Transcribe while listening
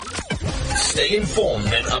Stay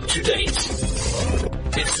informed and up to date.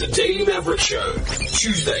 It's the Daily Maverick Show,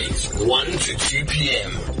 Tuesdays, 1 to 2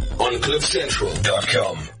 p.m. on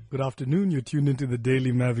CliffCentral.com. Good afternoon. You're tuned into the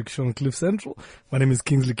Daily Maverick Show on Cliff Central. My name is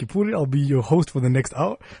Kingsley Kipuri. I'll be your host for the next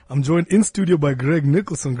hour. I'm joined in studio by Greg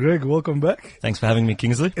Nicholson. Greg, welcome back. Thanks for having me,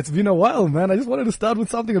 Kingsley. It's been a while, man. I just wanted to start with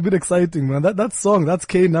something a bit exciting, man. That song, that's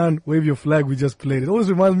K9, Wave Your Flag, we just played. It always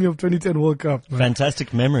reminds me of 2010 World Cup, man.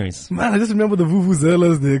 Fantastic memories. Man, I just remember the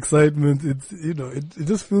vuvuzelas, the excitement. It's, it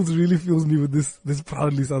just really fills me with this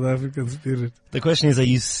proudly South African spirit. The question is, are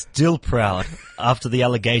you still proud after the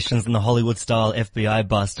allegations and the Hollywood-style FBI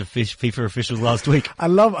bust of FIFA officials last week? I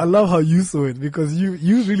love how you saw it, because you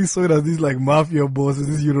really saw it as these like mafia bosses,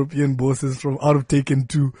 these European bosses from out of Taken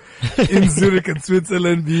 2 in Zurich and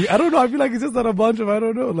Switzerland I don't know, I feel like it's just not a bunch of, I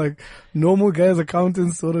don't know, like normal guys,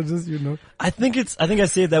 accountants, sort of just, I think I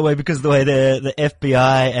see it that way because the way the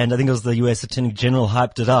FBI and I think it was the US Attorney General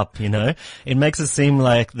hyped it up, It makes it seem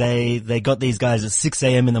like they got these guys at 6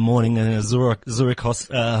 a.m. in the morning in a Zurich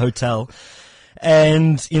hotel.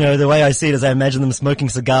 And, the way I see it is I imagine them smoking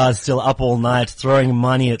cigars, still up all night, throwing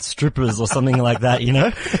money at strippers or something like that,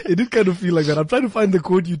 It did kind of feel like that. I'm trying to find the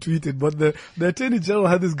quote you tweeted, but the Attorney General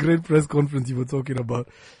had this great press conference you were talking about,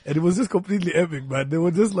 and it was just completely epic, man. There were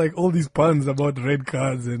just like all these puns about red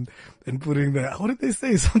cards and putting what did they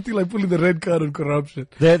say? Something like pulling the red card on corruption.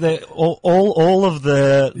 All of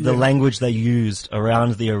the language they used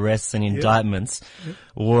around the arrests and indictments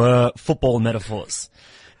were football metaphors.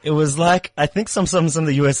 It was like, I think some of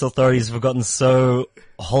the US authorities have gotten so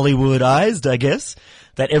Hollywoodized, I guess,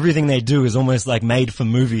 that everything they do is almost like made for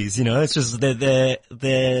movies, It's just they're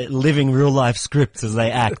living real life scripts as they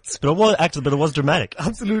act. But it was dramatic.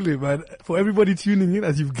 Absolutely, man. For everybody tuning in,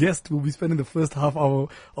 as you've guessed, we'll be spending the first half hour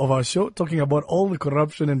of our show talking about all the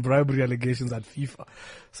corruption and bribery allegations at FIFA.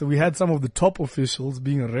 So we had some of the top officials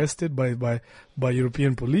being arrested by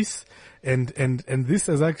European police. And this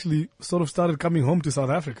has actually sort of started coming home to South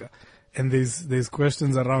Africa. And there's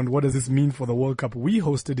questions around what does this mean for the World Cup we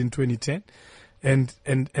hosted in 2010? And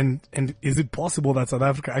is it possible that South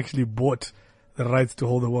Africa actually bought the rights to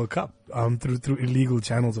hold the World Cup, through illegal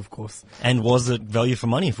channels, of course? And was it value for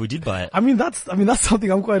money if we did buy it? I mean, that's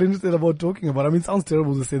something I'm quite interested about talking about. I mean, it sounds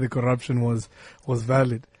terrible to say the corruption was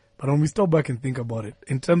valid. But when we stop back and think about it,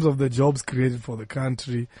 in terms of the jobs created for the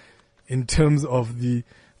country, in terms of the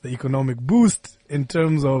economic boost, in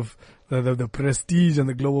terms of the prestige and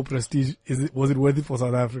the global prestige, was it worth it for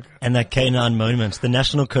South Africa? And that K9 moment, the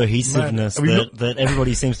national cohesiveness that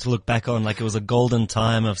everybody seems to look back on like it was a golden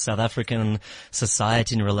time of South African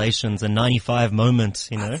society and relations, a 95 moment,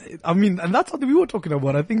 I mean, and that's what we were talking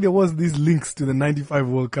about. I think there was these links to the 95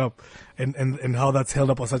 World Cup and how that's held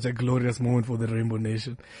up as such a glorious moment for the Rainbow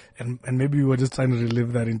Nation. And maybe we were just trying to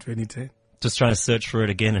relive that in 2010. Just trying to search for it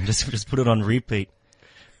again and just put it on repeat.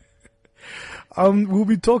 We'll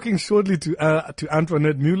be talking shortly to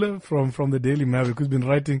Antoinette Mueller from the Daily Maverick, who's been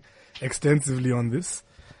writing extensively on this.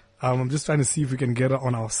 I'm just trying to see if we can get her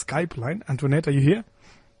on our Skype line. Antoinette, are you here?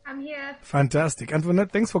 I'm here. Fantastic.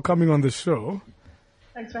 Antoinette, thanks for coming on the show.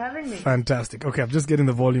 Thanks for having me. Fantastic. Okay, I'm just getting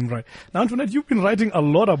the volume right. Now, Antoinette, you've been writing a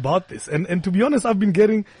lot about this, and to be honest, I've been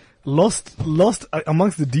getting lost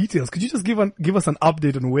amongst the details. Could you just give us an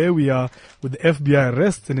update on where we are with the FBI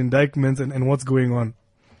arrests and indictments and what's going on?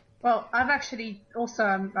 Well, I've actually also,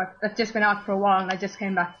 I've just been out for a while and I just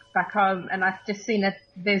came back home and I've just seen that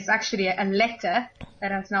there's actually a letter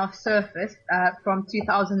that has now surfaced, from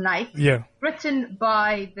 2008. Yeah. Written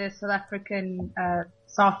by the South African,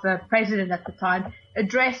 SAFA president at the time,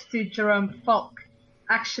 addressed to Jerome Falk,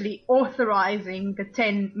 actually authorizing the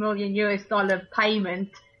 $10 million payment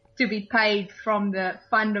to be paid from the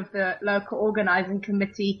fund of the local organizing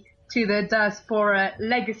committee to the Diaspora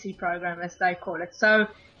Legacy Program, as they call it. So,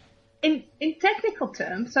 in technical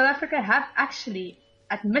terms, South Africa have actually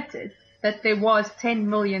admitted that there was $10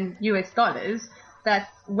 million that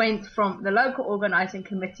went from the local organizing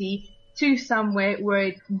committee to somewhere where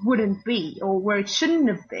it wouldn't be or where it shouldn't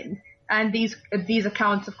have been. And these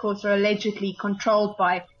accounts, of course, are allegedly controlled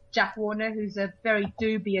by Jack Warner, who's a very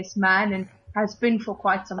dubious man and has been for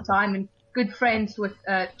quite some time, and good friends with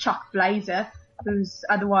Chuck Blazer, who's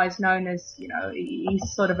otherwise known as,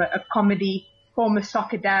 he's sort of a comedy former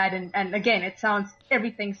soccer dad, and again,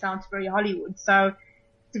 everything sounds very Hollywood. So,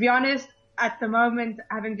 to be honest, at the moment,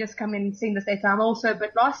 having just come in and seen this data, I'm also a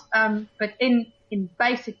bit lost. But in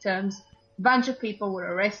basic terms, a bunch of people were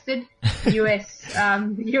arrested. The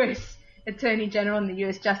US Attorney General and the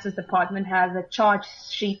US Justice Department have a charge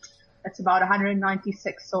sheet that's about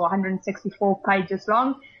 196 or 164 pages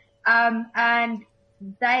long. And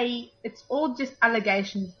it's all just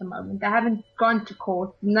allegations at the moment. They haven't gone to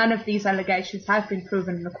court. None of these allegations have been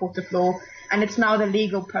proven in the court of law, and it's now the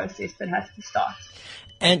legal process that has to start.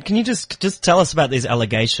 And can you just tell us about these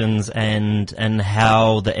allegations and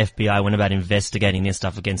how the FBI went about investigating this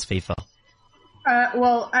stuff against FIFA?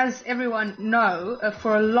 Well, as everyone know,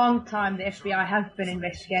 for a long time the FBI has been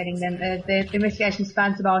investigating them. The investigation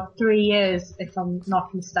spans about 3 years, if I'm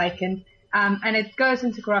not mistaken. And it goes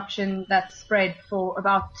into corruption that's spread for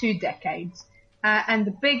about 2 decades. And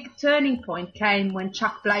the big turning point came when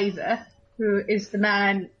Chuck Blazer, who is the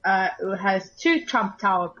man who has 2 Trump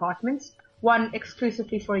Tower apartments, one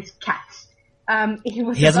exclusively for his cats.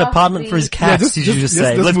 He has an apartment for his cats, did you just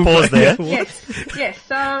say? Let's pause there. Yes.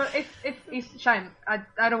 So it's a shame.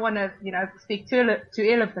 I don't want to, speak too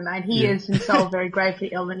ill of the man. He is himself very gravely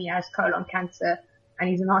ill, and he has colon cancer, and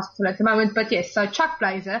he's in hospital at the moment. But yes, so Chuck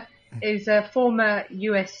Blazer is a former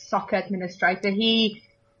U.S. soccer administrator.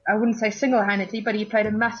 I wouldn't say single-handedly, but he played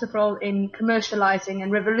a massive role in commercializing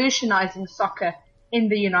and revolutionizing soccer in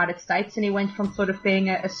the United States. And he went from sort of being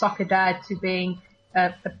a soccer dad to being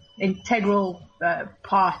an integral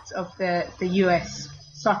part of the U.S.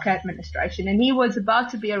 soccer administration. And he was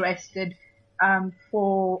about to be arrested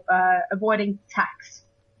for avoiding tax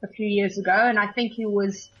a few years ago. And I think he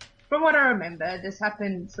was, from what I remember, this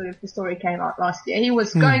happened, the story came out last year. He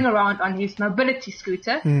was going around on his mobility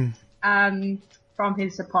scooter from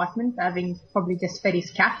his apartment, having probably just fed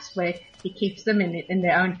his cats, where he keeps them in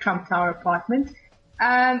their own Trump Tower apartment.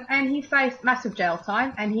 And he faced massive jail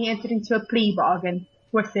time, and he entered into a plea bargain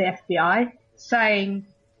with the FBI saying,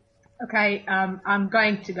 okay, I'm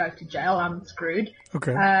going to go to jail, I'm screwed.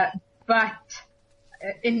 Okay. But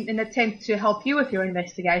in an attempt to help you with your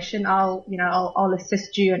investigation, I'll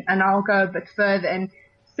assist you and I'll go a bit further. And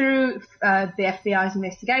through the FBI's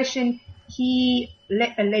investigation, he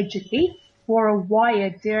allegedly wore a wire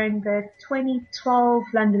during the 2012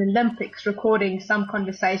 London Olympics, recording some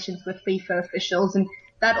conversations with FIFA officials, and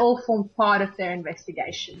that all formed part of their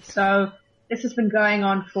investigation. So this has been going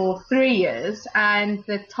on for 3 years, and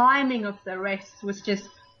the timing of the arrest was just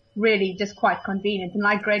really just quite convenient. And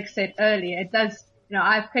like Greg said earlier, it does,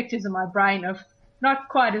 I have pictures in my brain of not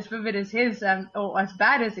quite as vivid as his, or as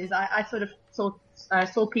bad as his. I sort of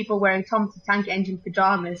saw people wearing Thomas the Tank Engine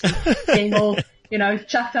pajamas and being all,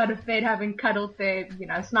 chucked out of bed, having cuddled their,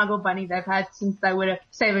 snuggle bunny they've had since they were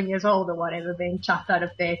 7 years old or whatever, being chucked out of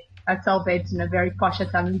their hotel beds in a very posh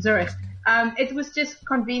hotel in Zurich. It was just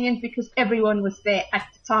convenient because everyone was there at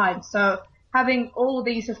the time. So having all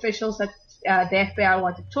these officials that the FBI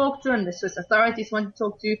wanted to talk to and the Swiss authorities wanted to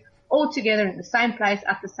talk to all together in the same place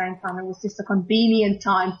at the same time, it was just a convenient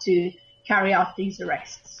time to carry out these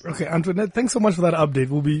arrests. Okay, Antoinette, thanks so much for that update.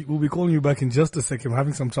 We'll be calling you back in just a second. We're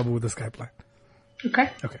having some trouble with the Skype line.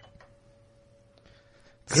 Okay.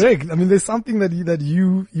 Greg, there's something that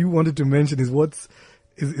you wanted to mention is why is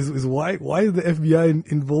the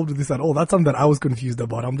FBI involved with this at all? That's something that I was confused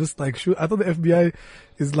about. I'm just like, sure, I thought the FBI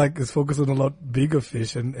is focused on a lot bigger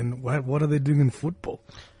fish, and what are they doing in football?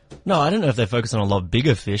 No, I don't know if they're focused on a lot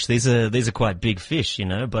bigger fish. These are quite big fish,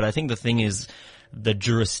 but I think the thing is, the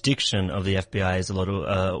jurisdiction of the FBI is a lot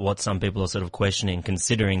of what some people are sort of questioning,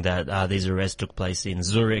 considering that these arrests took place in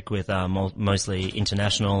Zurich with mostly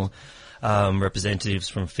international representatives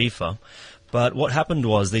from FIFA. But what happened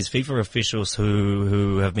was these FIFA officials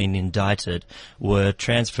who have been indicted were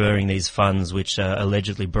transferring these funds, which are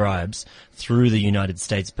allegedly bribes, through the United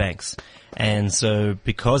States banks. And so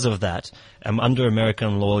because of that, under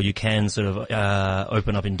American law, you can sort of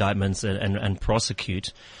open up indictments and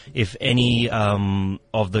prosecute if any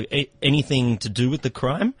anything to do with the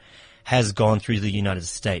crime has gone through the United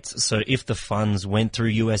States. So if the funds went through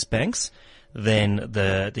U.S. banks, then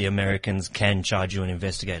the Americans can charge you and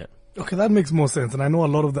investigate it. Okay, that makes more sense. And I know a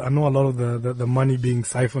lot of the money being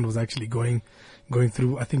siphoned was actually going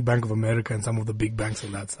through, I think, Bank of America and some of the big banks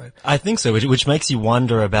on that side. I think so, which makes you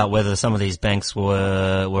wonder about whether some of these banks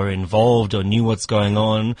were involved or knew what's going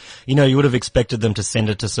on. You would have expected them to send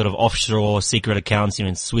it to sort of offshore secret accounts,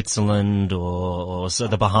 in Switzerland or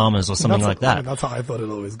the Bahamas or something like that. That's how I thought it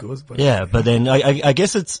always goes. But yeah, but then I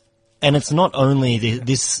guess it's not only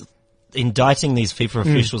this. Indicting these FIFA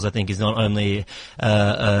officials, I think, is not only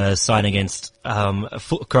a sign against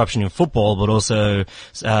corruption in football, but also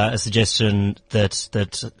a suggestion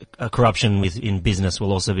that corruption in business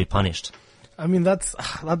will also be punished. That's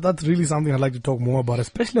really something I'd like to talk more about,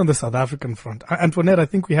 especially on the South African front. Antoinette, I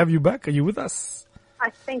think we have you back. Are you with us? I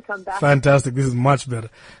think I'm back. Fantastic. This is much better.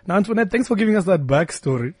 Now, Antoinette, thanks for giving us that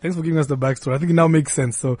backstory. I think it now makes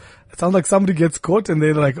sense. So it sounds like somebody gets caught and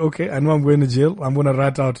they're like, okay, I know I'm going to jail. I'm going to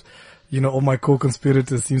rat out all my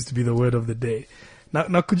co-conspirators, seems to be the word of the day.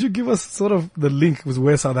 Now, could you give us sort of the link with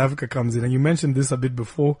where South Africa comes in? And you mentioned this a bit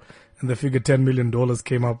before, and the figure $10 million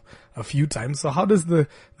came up a few times. So how does the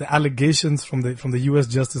allegations from the U.S.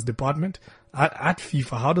 Justice Department at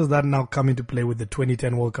FIFA, how does that now come into play with the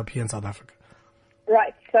 2010 World Cup here in South Africa?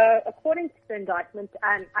 Right. So according to the indictment,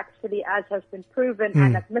 and actually as has been proven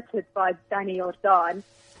and admitted by Danny Jordan,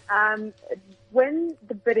 when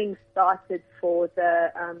the bidding started for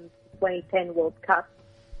the 2010 World Cup,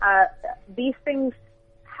 these things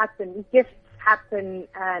happen, gifts happen,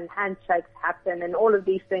 and handshakes happen, and all of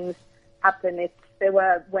these things happen.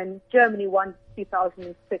 When Germany won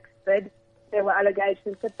 2006 bid, there were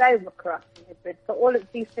allegations that they were corrupt in their bid. So all of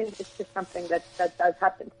these things is just something that does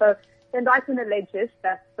happen. So the indictment alleges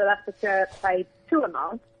that South Africa paid two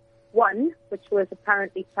amounts. One, which was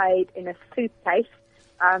apparently paid in a suitcase,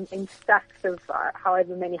 in stacks of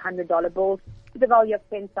however many $100 bills, to the value of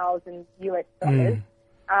 $10,000 US,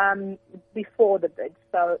 before the bid.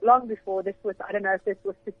 So long before this was, I don't know if this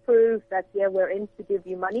was to prove that, yeah, we're in to give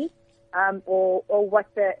you money, or what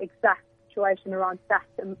the exact situation around that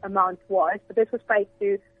amount was. But this was paid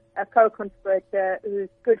to a co-conspirator who's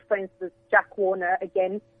good friends with Jack Warner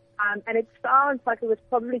again. And it sounds like it was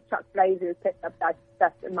probably Chuck Blazer who picked up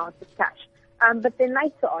that amount of cash. But then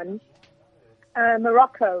later on,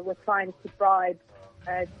 Morocco was trying to bribe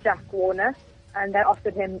Jack Warner, and they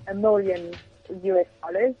offered him $1 million US.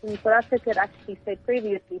 And South Africa had actually said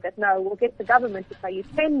previously that no, we'll get the government to pay you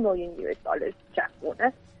 $10 million US to Jack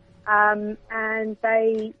Warner. And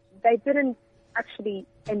they didn't actually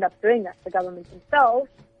end up doing that, the government themselves,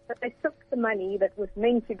 but they took the money that was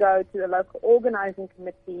meant to go to the local organizing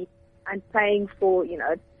committee and paying for,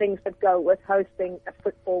 things that go with hosting a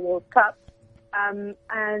football World Cup, and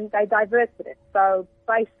they diverted it. So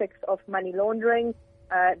basics of money laundering,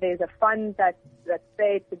 there's a fund that's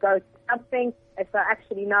there to go to something. If I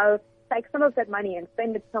actually know, take some of that money and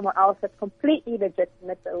spend it somewhere else that's completely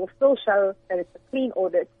legitimate, that will still show that it's a clean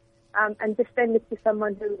audit, and just send it to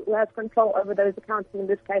someone who has control over those accounts. And in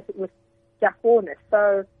this case, it was Jack Warner.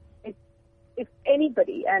 So if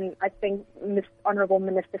anybody, and I think Honourable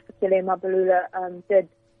Minister Fikile Mbalula did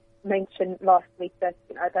mention last week that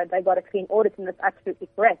that they got a clean audit, and that's absolutely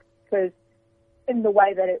correct, because in the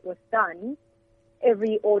way that it was done,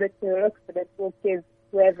 every auditor who looks at it will give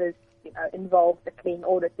whoever's involved a clean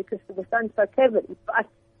audit, because it was done so cleverly. But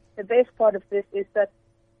the best part of this is that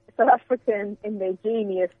South Africa, in their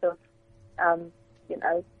genius of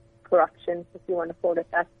corruption, if you want to call it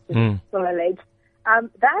that, still alleged,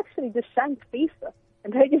 they actually just shanked FIFA,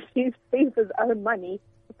 and they just used FIFA's own money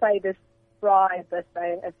to pay this bribe,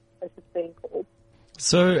 as it's being called.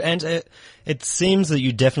 So, and it seems that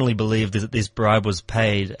you definitely believe that this bribe was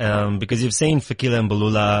paid, because you've seen Fikile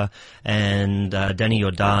Mbalula and Danny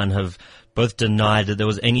Jordan have both denied that there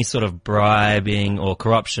was any sort of bribing or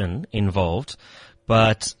corruption involved.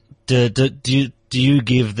 But do you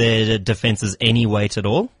give their defences any weight at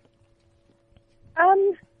all?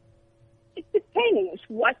 It depends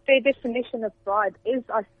what their definition of bribe is,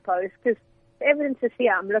 I suppose, because the evidence is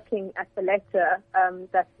here. I'm looking at the letter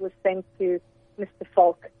that was sent to Mr.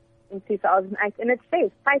 Falk in 2008, and it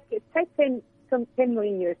says take $10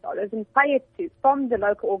 million US and pay it from the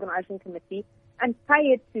local organizing committee, and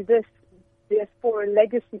pay it to this for a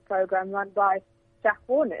legacy program run by Jack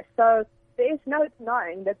Warner. So there is no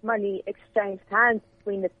denying that money exchanged hands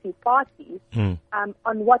between the two parties. On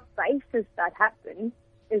what basis that happened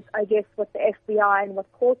is, I guess, what the FBI and what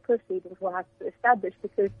court proceedings will have to establish,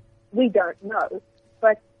 because we don't know.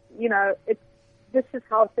 But, this is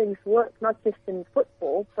how things work, not just in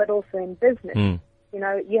football, but also in business.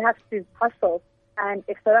 You have to hustle. And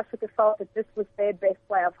if South Africa felt that this was their best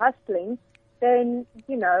way of hustling, then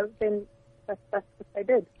that's what they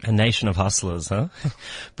did. A nation of hustlers, huh?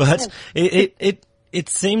 But it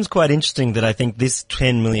seems quite interesting that I think this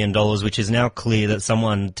 $10 million, which is now clear that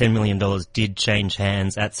 $10 million did change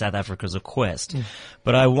hands at South Africa's request.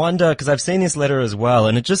 But I wonder, because I've seen this letter as well,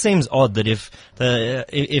 and it just seems odd that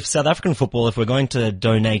if South African football, if we're going to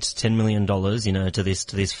donate $10 million, to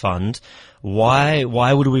this fund, why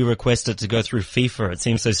would we request it to go through FIFA? It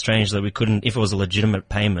seems so strange that we couldn't, if it was a legitimate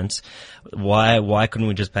payment, why couldn't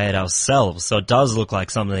we just pay it ourselves? So it does look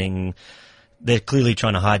like something, they're clearly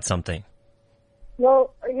trying to hide something.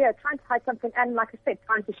 Well, yeah, trying to hide something, and like I said,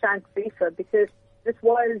 trying to shank FIFA, because this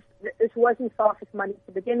wasn't SAFA's money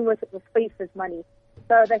to begin with, it was FIFA's money.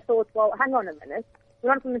 So they thought, well, hang on a minute,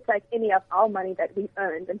 we're not going to take any of our money that we've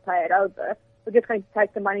earned and pay it over. We're just going to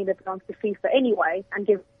take the money that belongs to FIFA anyway and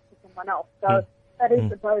give it to someone else. So that is, I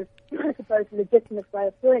suppose, a legitimate way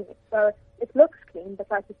of doing it. So it looks clean, but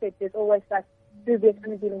like I said, there's always that dubious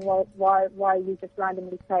money dealing, why are you just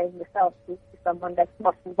randomly paying yourself to someone that's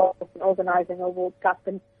not involved in organising a World Cup?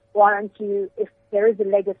 And why aren't you, if there is a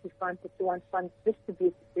legacy fund that you want funds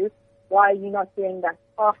distributed to, why are you not doing that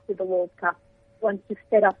after the World Cup once you've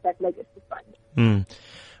set up that legacy fund?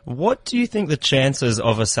 What do you think the chances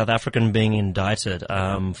of a South African being indicted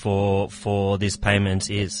for this payment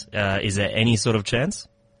is? Is there any sort of chance?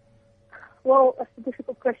 Well, that's a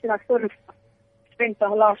difficult question. I've sort of spent the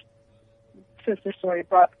last, since the story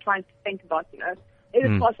broke, trying to think about, is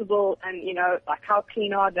it possible, and, like how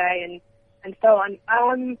clean are they, and so on.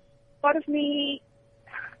 Part of me,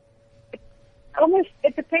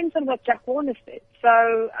 it depends on what Jack Warner said.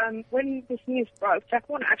 So when this news broke, Jack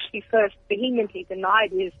Warner actually first vehemently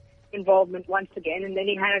denied his involvement once again, and then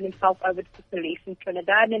he handed himself over to the police in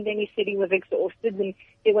Trinidad, and then he said he was exhausted, and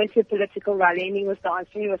he went to a political rally, and he was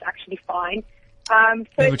dancing, he was actually fine.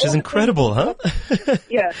 Which is incredible, huh?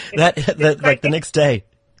 Yeah. that like the next day.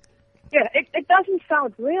 Yeah, it doesn't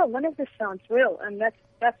sound real. None of this sounds real, and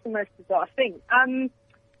that's the most bizarre thing.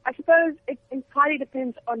 I suppose it entirely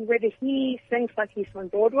depends on whether he thinks like he's on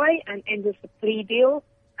Broadway and enters a plea deal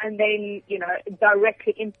and then,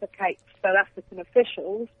 directly implicates South African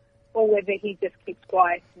officials, or whether he just keeps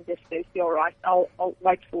quiet and just says, you're right, I'll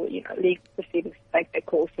wait for, legal proceedings to take their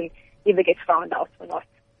course and either get found out or not.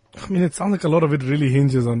 I mean, it sounds like a lot of it really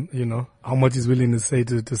hinges on, how much he's willing to say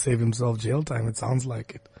to save himself jail time. It sounds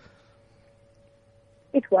like it.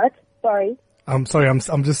 It's what? Sorry. I'm sorry,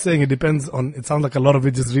 I'm just saying it depends on, it sounds like a lot of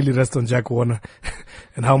it just really rests on Jack Warner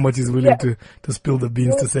and how much he's willing to spill the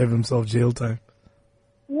beans to save himself jail time.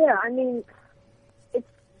 Yeah, I mean, it's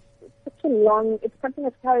something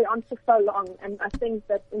that's carried on for so long, and I think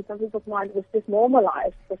that in some people's minds it was just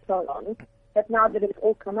normalized for so long, that now that it's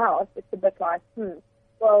all come out, it's a bit like,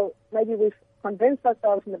 well, maybe we've convinced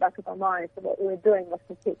ourselves in the back of our minds that what we were doing was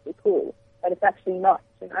completely cool, but it's actually not,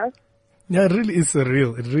 Yeah, it really is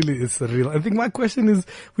surreal. It really is surreal. I think my question is,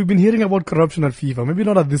 we've been hearing about corruption at FIFA, maybe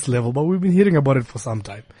not at this level, but we've been hearing about it for some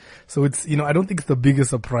time. So it's, I don't think it's the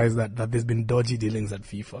biggest surprise that there's been dodgy dealings at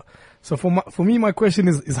FIFA. So for me, my question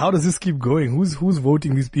is how does this keep going? Who's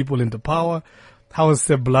voting these people into power? How has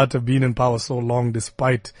Sepp Blatter been in power so long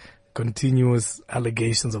despite continuous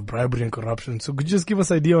allegations of bribery and corruption? So could you just give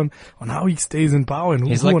us an idea on how he stays in power? And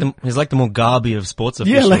he's like the Mugabe of sports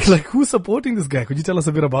officials. Yeah, like who's supporting this guy? Could you tell us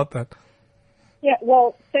a bit about that? Yeah,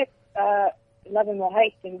 well, Sepp, love him or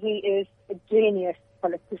hate him, he is a genius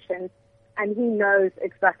politician, and he knows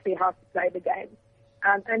exactly how to play the game.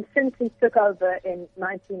 And since he took over in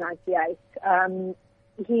 1998,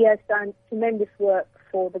 he has done tremendous work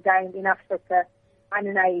for the game in Africa and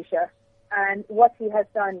in Asia. And what he has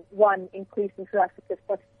done, one, increasing South Africa's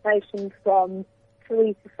participation from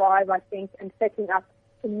 3 to 5, I think, and setting up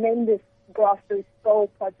tremendous grassroots goal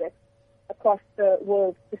projects across the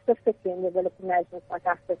world, specifically in developing nations like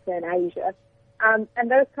Africa and Asia. And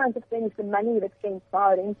those kinds of things, the money that's being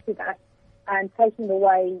poured into that and taking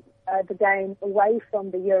away the game away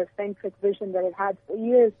from the Eurocentric vision that it had for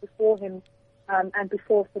years before him and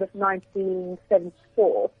before sort of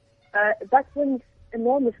 1974, that wins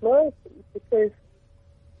enormous loyalty, because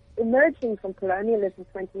emerging from colonialism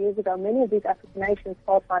 20 years ago, many of these African nations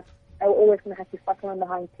felt like they were always going to have to suckle on the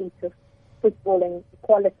hind feet of footballing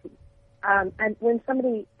equality. And when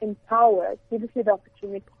somebody in power gives you the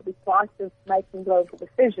opportunity to be part of making global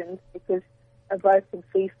decisions, because a vote in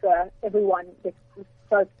FIFA, everyone gets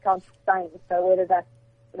votes count the same. So whether that's,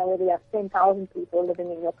 whether you have 10,000 people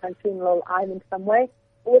living in your country in a little island somewhere,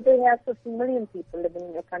 or whether you have 15 million people living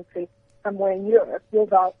in your country somewhere in Europe, your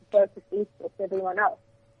vote is equal to everyone else.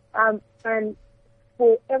 And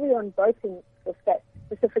for everyone voting for Sepp,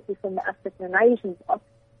 specifically from the African and Asian bloc,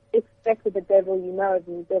 expect with the devil you know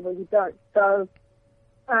and the devil you don't. So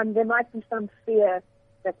there might be some fear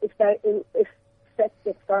that if Sepp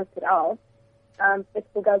gets voted out, it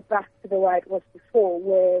will go back to the way it was before,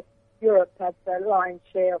 where Europe had the lion's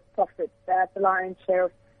share of profits, the lion's share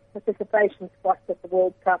of participation spots at the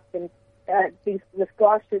World Cup, and this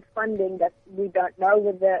grassroots funding that we don't know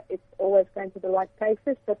whether it's always going to the right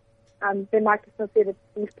places, but there might be some fear that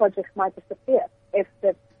these projects might disappear if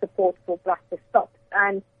the support for Blatter stops.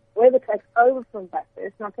 And whoever takes over from Blatter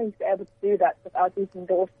is not going to be able to do that without his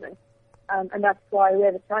endorsement. And that's why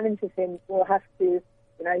whoever challenges him will have to,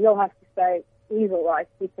 you'll have to say, he's all right,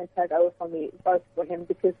 he can take over from me, vote for him,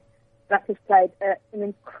 because Blatter's played an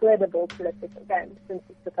incredible political game since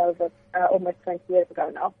he took over almost 20 years ago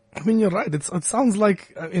now. I mean, you're right. It sounds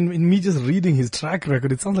like, in me just reading his track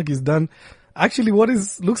record, it sounds like he's done actually what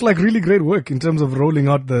looks like really great work in terms of rolling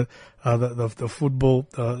out the football,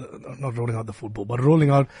 not rolling out the football, but rolling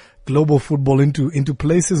out global football into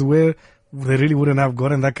places where they really wouldn't have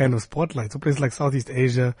gotten that kind of spotlight. So places like Southeast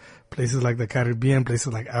Asia, places like the Caribbean,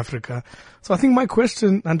 places like Africa. So I think my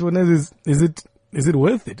question, Antoinette, is it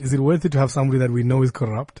worth it? Is it worth it to have somebody that we know is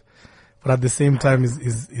corrupt, but at the same time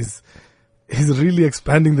is really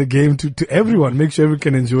expanding the game to everyone, make sure everyone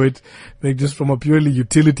can enjoy it, make just from a purely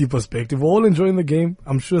utility perspective, we're all enjoying the game.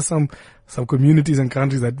 I'm sure some communities and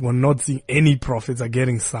countries that were not seeing any profits are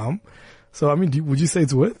getting some. So, I mean, would you say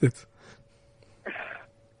it's worth it?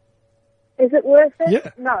 Is it worth it?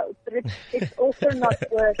 Yeah. No, but it's also not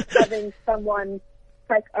worth having someone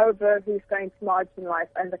take over who's going to marginalize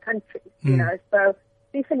other countries, you know. So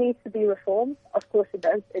FIFA needs to be reformed. Of course it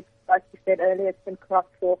does. It's, like you said earlier, it's been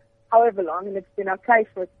corrupt for however long, and it's been okay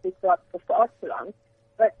for it to be corrupt for far too long.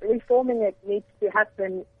 But reforming it needs to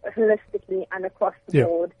happen holistically and across the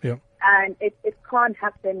board. Yeah. And it can't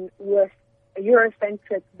happen with a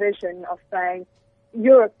Eurocentric vision of saying,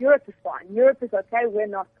 Europe is fine. Europe is okay, we're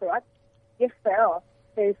not corrupt. Yes, they are.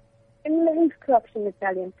 There's immense corruption in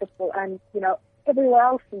Italian football and, you know, everywhere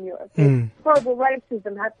else in Europe. There's horrible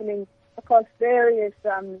racism happening across various,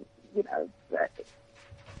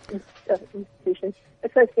 institutions,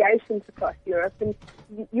 associations across Europe, and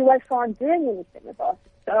UEFA aren't doing anything about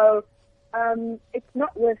it. So it's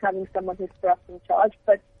not worth having someone who's corrupt in charge,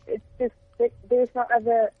 but it's just there's no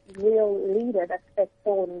other real leader that stepped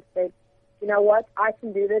forward and said, you know what, I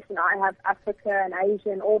can do this, and I have Africa and Asia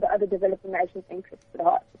and all the other developing nations' interests at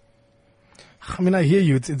heart. I mean, I hear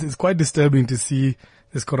you. It's quite disturbing to see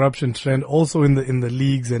this corruption trend also in the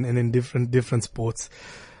leagues and in different sports.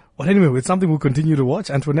 But anyway, it's something we'll continue to watch.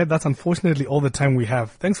 Antoinette, that's unfortunately all the time we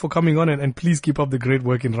have. Thanks for coming on, and please keep up the great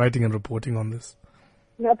work in writing and reporting on this.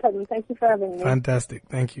 No problem. Thank you for having me. Fantastic.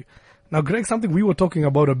 Thank you. Now, Greg, something we were talking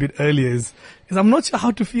about a bit earlier is I'm not sure how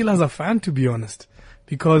to feel as a fan, to be honest,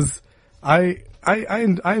 because I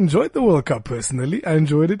enjoyed the World Cup personally. I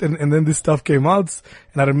enjoyed it, and then this stuff came out,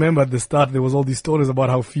 and I remember at the start there was all these stories about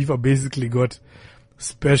how FIFA basically got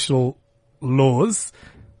special laws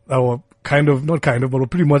that were but were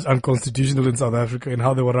pretty much unconstitutional in South Africa in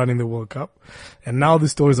how they were running the World Cup. And now the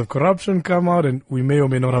stories of corruption come out, and we may or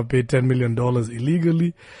may not have paid $10 million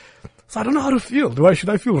illegally. So I don't know how to feel. Should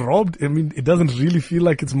I feel robbed? I mean, it doesn't really feel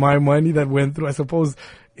like it's my money that went through. I suppose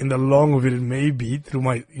in the long of it, it may be through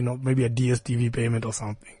my, maybe a DSTV payment or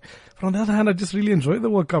something. But on the other hand, I just really enjoy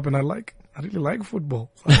the World Cup, and I really like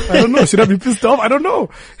football. So I don't know. Should I be pissed off? I don't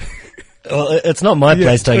know. Well, it's not my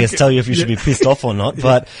place to, I guess, tell you if you should be pissed off or not.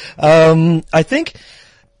 But I think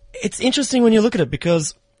it's interesting when you look at it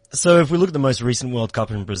because, so if we look at the most recent World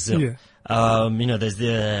Cup in Brazil, there's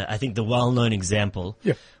the well-known example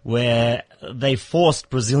where they forced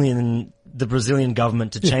the Brazilian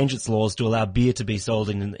government to change its laws to allow beer to be sold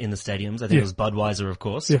in the stadiums. I think it was Budweiser, of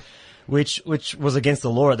course. Yeah. Which was against the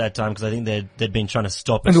law at that time because I think they'd been trying to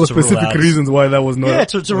stop it. And there were specific reasons why that was not. Yeah,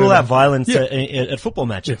 to rule out violence at football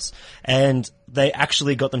matches. Yeah. And they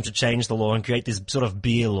actually got them to change the law and create this sort of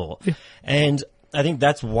beer law. Yeah. And I think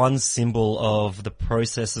that's one symbol of the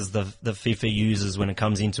processes the FIFA uses when it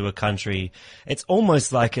comes into a country. It's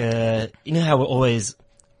almost like how we're always,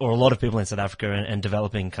 or a lot of people in South Africa and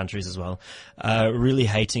developing countries as well, really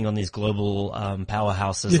hating on these global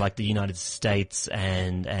powerhouses like the United States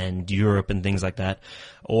and Europe and things like that,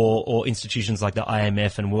 or institutions like the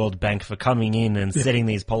IMF and World Bank for coming in and setting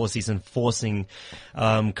these policies and forcing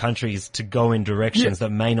countries to go in directions that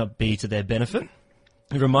may not be to their benefit.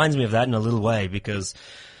 It reminds me of that in a little way because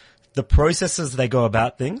the processes they go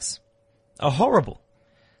about things are horrible.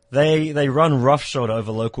 They run roughshod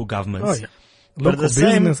over local governments. Oh, yeah. But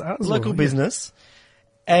local business,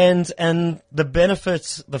 and the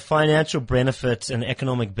benefit, the financial benefit and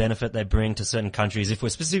economic benefit they bring to certain countries, if we're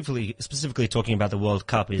specifically talking about the World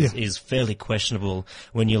Cup, is fairly questionable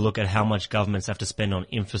when you look at how much governments have to spend on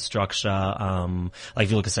infrastructure. Like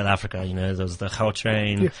if you look at South Africa, there's the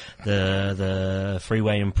Gautrain, the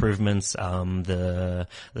freeway improvements, the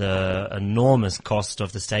enormous cost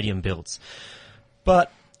of the stadium builds. But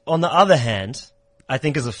on the other hand, I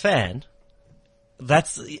think as a fan,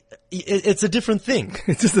 it's a different thing.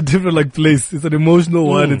 It's just a different place. It's an emotional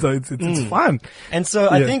one. It's fun. And so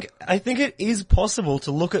I think it is possible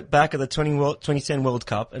to look back at the 2010 World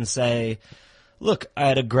Cup and say, look, I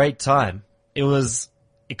had a great time. It was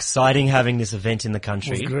exciting having this event in the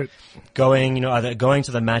country. It was great. Going, either going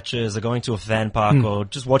to the matches or going to a fan park or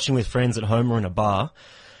just watching with friends at home or in a bar.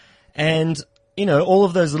 And all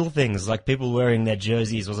of those little things, like people wearing their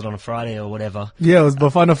jerseys, was it on a Friday or whatever? Yeah, it was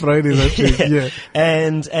Bafana Friday, I think. Yeah.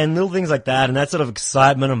 And little things like that, and that sort of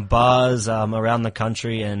excitement and buzz around the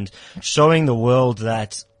country, and showing the world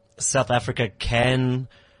that South Africa can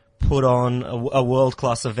put on a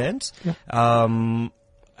world-class event. Yeah.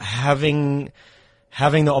 having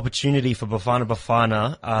the opportunity for Bafana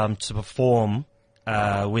Bafana to perform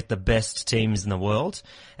with the best teams in the world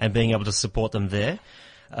and being able to support them there.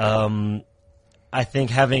 I think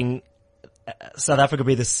having South Africa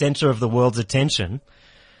be the center of the world's attention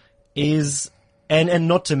is, and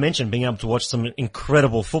not to mention being able to watch some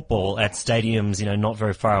incredible football at stadiums, not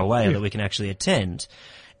very far away that we can actually attend,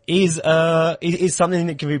 is something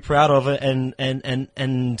that can be proud of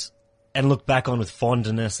and look back on with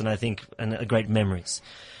fondness and great memories.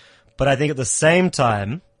 But I think at the same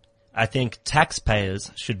time, I think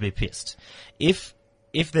taxpayers should be pissed. If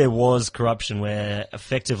there was corruption where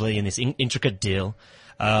effectively in this intricate deal,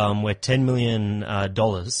 where $10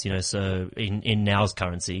 million, so in now's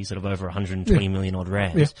currency, sort of over 120 million odd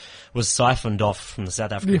rand, was siphoned off from the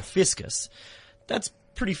South African fiscus, that's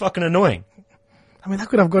pretty fucking annoying. I mean, that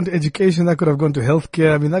could have gone to education, that could have gone to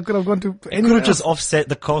healthcare, I mean, that could have gone to anywhere. It could have just offset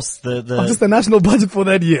the cost, of just the national budget for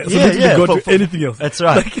that year. So it could go to anything else. That's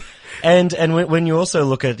right. And when you also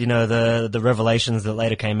look at, the revelations that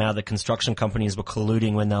later came out that construction companies were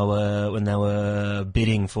colluding when they were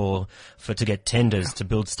bidding to get tenders to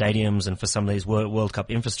build stadiums and for some of these World Cup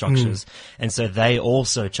infrastructures. And so they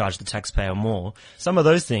also charge the taxpayer more. Some of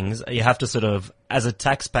those things you have to sort of, as a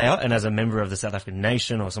taxpayer and as a member of the South African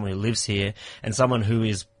nation or someone who lives here and someone who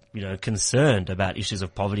is concerned about issues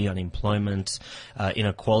of poverty, unemployment,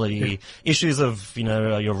 inequality, issues of,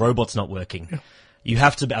 your robot's not working. Yeah. You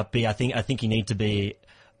have to be, I think you need to be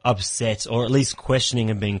upset or at least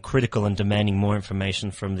questioning and being critical and demanding more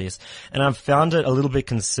information from this. And I've found it a little bit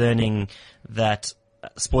concerning that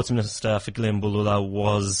Sports Minister Fikile Mbalula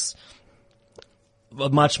was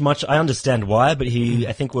much, I understand why, but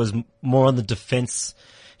I think was more on the defense.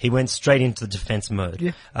 He went straight into the defense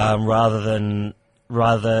mode, rather than,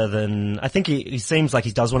 I think he seems like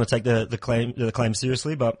he does want to take the claim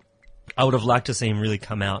seriously, but I would have liked to see him really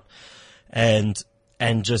come out and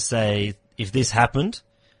just say, if this happened,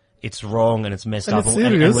 it's wrong and it's messed up and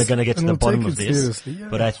we're going to get to the bottom of this. Yeah.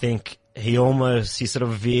 But I think he sort of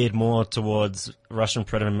veered more towards Russian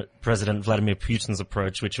President Vladimir Putin's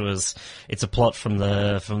approach, which was, it's a plot from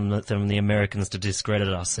the Americans to discredit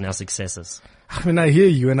us and our successes. I mean, I hear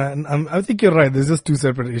you, and I think you're right. There's just two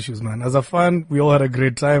separate issues, man. As a fan, we all had a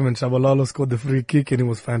great time, and Shabalala scored the free kick, and it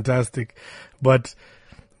was fantastic. But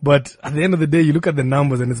at the end of the day, you look at the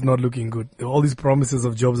numbers and it's not looking good. There are all these promises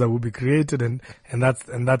of jobs that will be created and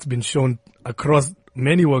that's been shown across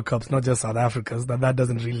many World Cups, not just South Africa's, that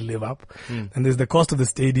doesn't really live up. And there's the cost of the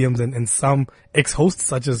stadiums and some ex-hosts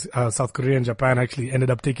such as South Korea and Japan actually ended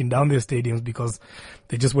up taking down their stadiums because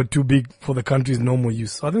they just were too big for the country's normal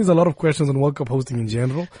use. So I think there's a lot of questions on World Cup hosting in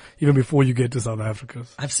general, even before you get to South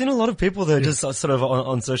Africa's. I've seen a lot of people that are just sort of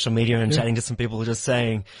on social media and chatting to some people who are just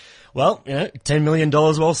saying, well, $10 million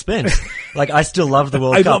well spent. Like, I still love the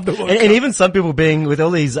World Cup. And even some people with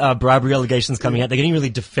all these bribery allegations coming out, they're getting really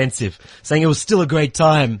defensive, saying it was still a great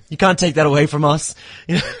time. You can't take that away from us.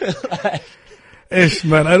 Ish,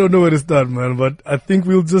 man, I don't know where to start, man, but I think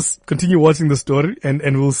we'll just continue watching the story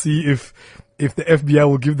and we'll see if the FBI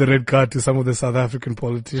will give the red card to some of the South African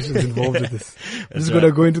politicians involved with this. We're just going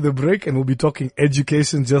to go into the break and we'll be talking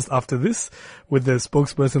education just after this with the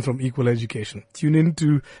spokesperson from Equal Education. Tune in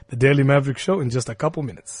to the Daily Maverick Show in just a couple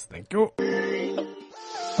minutes. Thank you.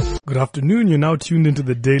 Good afternoon. You're now tuned into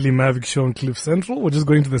the Daily Maverick Show on Cliff Central. We're just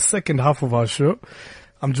going to the second half of our show.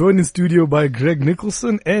 I'm joined in studio by Greg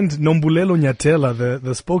Nicholson and Nombulelo Nyatela,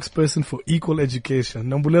 the spokesperson for Equal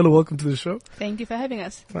Education. Nombulelo, welcome to the show. Thank you for having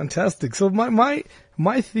us. Fantastic. So my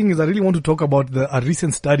thing is, I really want to talk about a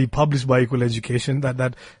recent study published by Equal Education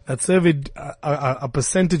that surveyed a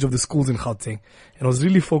percentage of the schools in Gauteng, and was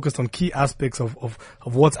really focused on key aspects of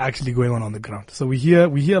what's actually going on the ground. So we hear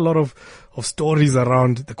a lot of stories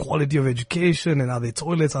around the quality of education and are there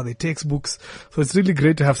toilets, are there textbooks. So it's really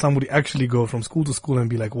great to have somebody actually go from school to school and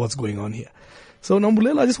be like, what's going on here? So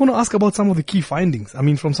Nombulela, I just want to ask about some of the key findings. I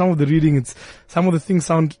mean, from some of the reading, some of the things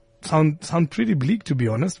sound pretty bleak, to be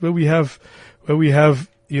honest, where we have,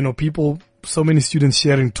 people, so many students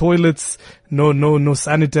sharing toilets, no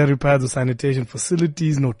sanitary pads or sanitation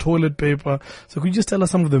facilities, no toilet paper. So could you just tell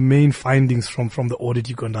us some of the main findings from the audit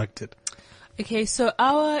you conducted? Okay, so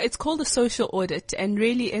it's called a social audit, and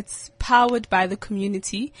really it's powered by the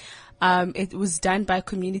community. It was done by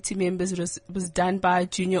community members. It was done by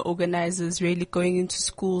junior organizers, really going into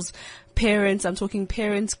schools, parents, I'm talking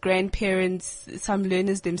parents, grandparents, some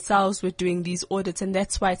learners themselves were doing these audits, and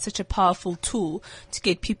that's why it's such a powerful tool to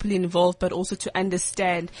get people involved, but also to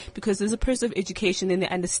understand, because there's a process of education and they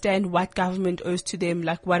understand what government owes to them,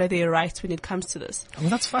 like what are their rights when it comes to this. I mean,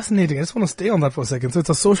 that's fascinating. I just want to stay on that for a second. So it's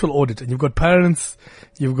a social audit, and you've got parents,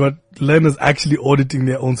 you've got learners actually auditing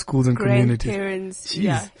their own schools and communities. Grandparents,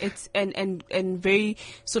 yeah. It's, and very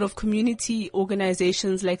sort of community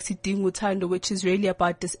organizations like Sidingu Tando, which is really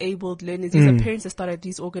about disabled learners. These are parents that started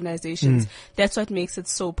these organizations. That's what makes it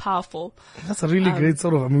so powerful. That's a really great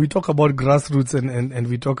sort of, I mean, we talk about grassroots and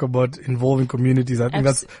we talk about involving communities. I think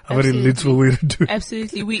that's a very literal way to do it.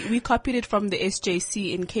 Absolutely. We copied it from the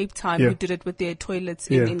SJC in Cape Town, who did it with their toilets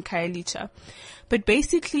in Khayelitsha. But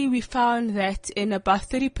basically, we found that in about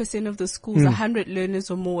 30% of the schools, 100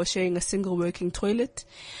 learners or more were sharing a single working toilet.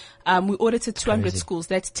 We audited 200 schools.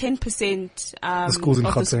 That's 10% of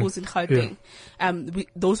the schools in Gauteng.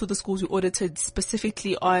 Those were the schools we audited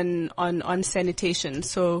specifically on sanitation.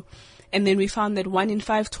 So, and then we found that 1 in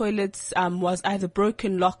 5 toilets was either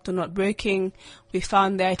broken, locked, or not working. We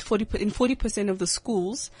found that in 40% of the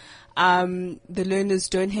schools, the learners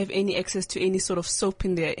don't have any access to any sort of soap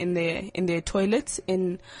in their toilets,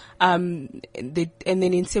 and then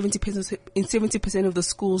in 70% of the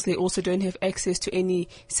schools they also don't have access to any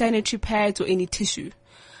sanitary pads or any tissue.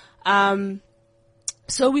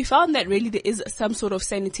 So we found that really there is some sort of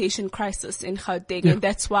sanitation crisis in Gauteng, and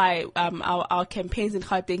that's why our campaigns in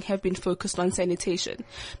Gauteng have been focused on sanitation.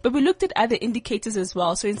 But we looked at other indicators as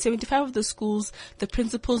well. So in 75 of the schools, the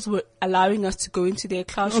principals were allowing us to go into their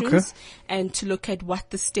classrooms and to look at what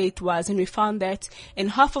the state was, and we found that in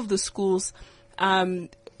half of the schools,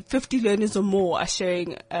 50 learners or more are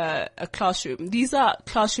sharing a classroom. These are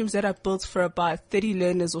classrooms that are built for about 30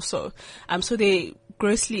 learners or so. So they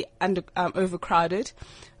grossly overcrowded.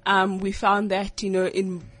 We found that,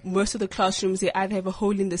 in most of the classrooms, they either have a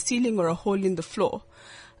hole in the ceiling or a hole in the floor.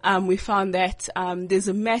 We found that there's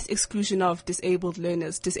a mass exclusion of disabled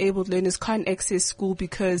learners. Disabled learners can't access school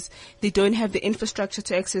because they don't have the infrastructure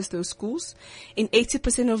to access those schools. In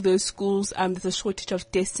 80% of those schools, there's a shortage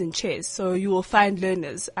of desks and chairs. So you will find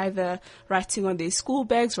learners either writing on their school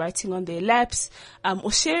bags, writing on their laps,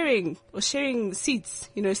 or sharing seats.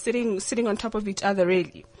 Sitting on top of each other.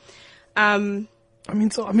 Really. I'm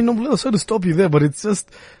sorry to stop you there, but it's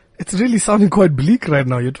really sounding quite bleak right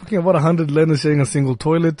now. You're talking about 100 learners sharing a single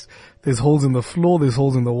toilet. There's holes in the floor. There's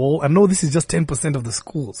holes in the wall. I know this is just 10% of the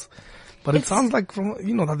schools, but it sounds like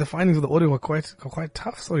that the findings of the audit were quite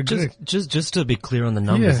tough. Sorry, just to be clear on the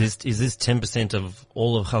numbers, is this 10% of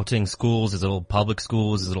all of Gauteng schools? Is it all public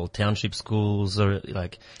schools? Is it all township schools? Or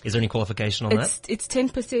is there any qualification on that? It's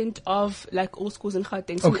 10% of all schools in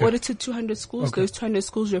Gauteng. So we audited 200 schools. Okay. Those 200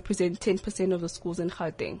 schools represent 10% of the schools in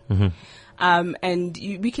Gauteng. Mm-hmm.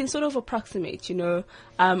 We can sort of approximate,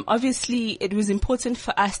 obviously it was important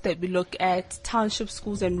for us that we look at township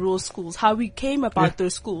schools and rural schools. How we came about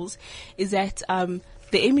those schools is that,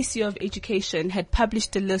 the MEC of Education had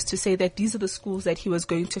published a list to say that these are the schools that he was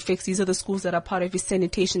going to fix. These are the schools that are part of his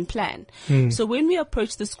sanitation plan. So when we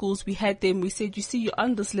approached the schools, we said, you see, you're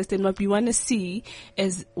on this list, and what we want to see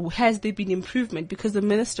is, has there been improvement? Because the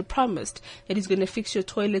minister promised that he's going to fix your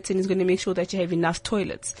toilets and he's going to make sure that you have enough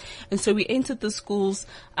toilets. And so we entered the schools,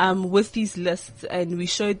 with these lists, and we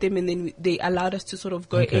showed them, and then they allowed us to sort of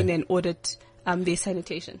go in and audit their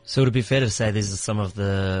sanitation. So would it be fair to say these are some of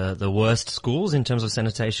the worst schools in terms of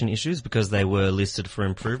sanitation issues because they were listed for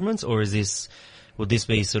improvements, or would this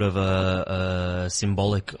be sort of a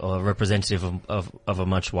symbolic or representative of a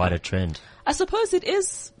much wider trend? I suppose it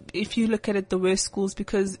is, if you look at it, the worst schools,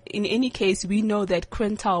 because in any case, we know that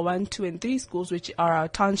Quintal 1, 2, and 3 schools, which are our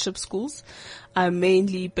township schools,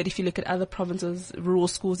 mainly, but if you look at other provinces, rural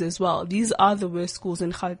schools as well, these are the worst schools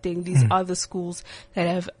in Gauteng. These are the schools that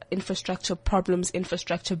have infrastructure problems,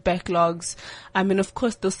 infrastructure backlogs, and of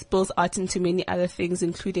course this spills out into many other things,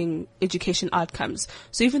 including education outcomes.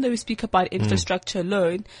 So even though we speak about infrastructure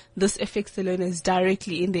alone, this affects the learners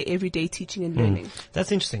directly in their everyday teaching and learning.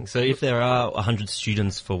 That's interesting. So if there are 100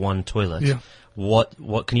 students for one toilet,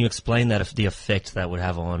 what can you explain the effect that would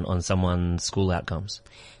have on someone's school outcomes?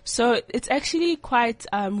 So it's actually quite,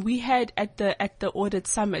 we had at the audit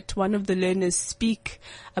summit, one of the learners speak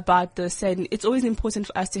about this, and it's always important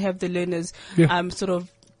for us to have the learners, sort of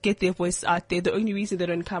get their voice out there. The only reason they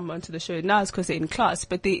don't come onto the show now is because they're in class,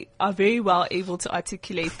 but they are very well able to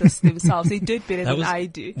articulate this themselves. They do it better than I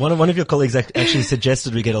do. One of your colleagues actually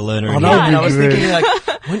suggested we get a learner in here, and I was thinking,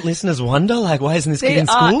 won't listeners wonder, why isn't this kid in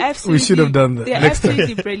school? We should have done that. They're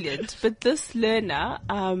absolutely brilliant. But this learner,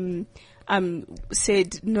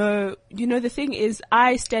 said, no, the thing is,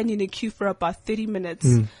 I stand in a queue for about 30 minutes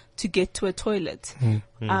to get to a toilet.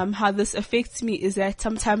 How this affects me is that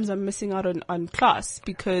sometimes I'm missing out on class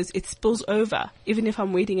because it spills over. Even if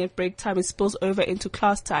I'm waiting at break time, it spills over into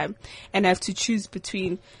class time, and I have to choose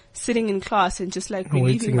between sitting in class and just like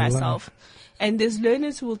relieving myself. And there's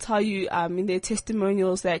learners who will tell you in their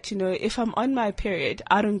testimonials that, if I'm on my period,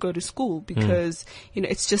 I don't go to school because,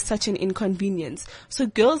 it's just such an inconvenience. So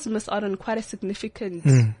girls miss out on quite a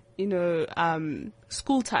significant,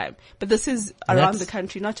 school time. But this is around the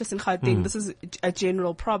country, not just in Gauteng. This is a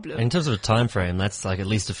general problem. In terms of a time frame, that's like at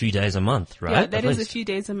least a few days a month, right? Yeah, that is a few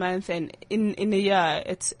days a month, and in a year,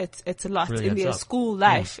 it's a lot. Really in their school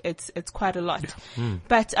life, it's quite a lot.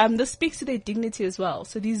 But this speaks to their dignity as well.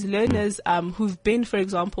 So these learners who've been, for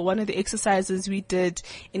example, one of the exercises we did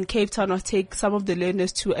in Cape Town was take some of the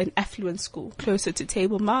learners to an affluent school closer to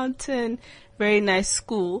Table Mountain. Very nice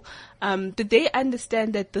school. Did they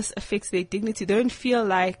understand that this affects their dignity? They don't feel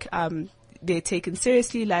like they're taken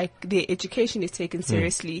seriously, like their education is taken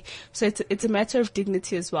seriously. So it's a matter of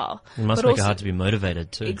dignity as well. It must make it hard to be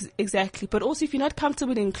motivated too. Exactly. But also, if you're not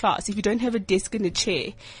comfortable in class, if you don't have a desk and a chair,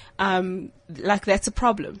 that's a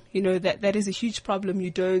problem. That is a huge problem.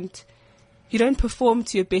 You don't perform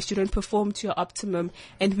to your best, you don't perform to your optimum.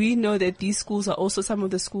 And we know that these schools are also some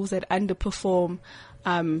of the schools that underperform,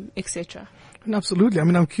 etc. Absolutely. I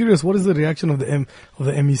mean, I'm curious, what is the reaction of the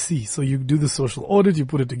MEC? So you do the social audit, you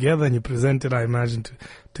put it together, and you present it, I imagine,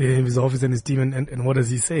 to him, his office and his team. And what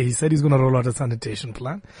does he say? He said he's going to roll out a sanitation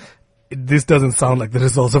plan. This doesn't sound like the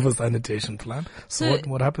results of a sanitation plan. So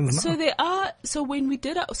what happens now? So when we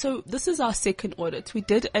did, so this is our second audit. We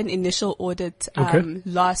did an initial audit,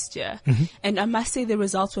 last year. And I must say the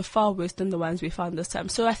results were far worse than the ones we found this time.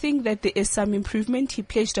 So I think that there is some improvement. He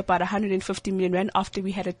pledged about 150 million rand after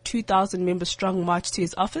we had a 2,000 member strong march to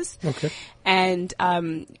his office. Okay. And,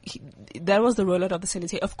 that was the rollout of the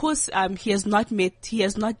sanitation. Of course, he has not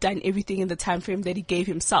done everything in the time frame that he gave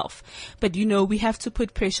himself. But, we have to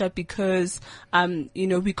put pressure because,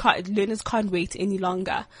 learners can't wait any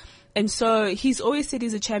longer. And so he's always said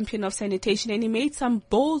he's a champion of sanitation, and he made some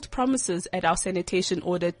bold promises at our sanitation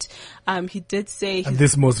audit. He did say... At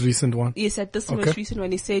this most recent one? Yes, at this most recent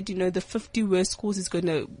one. He said, the 50 worst schools is going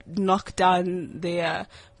to knock down their...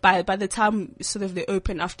 By the time sort of they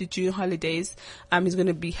open after June holidays, he's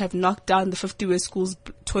going to have knocked down the 50 worst schools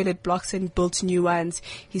toilet blocks and built new ones.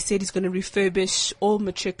 He said he's going to refurbish all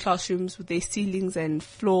matric classrooms with their ceilings and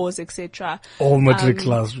floors, etc. All matric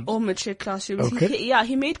classrooms. All matric classrooms. Okay.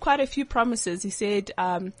 He made quite a few promises. He said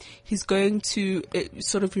he's going to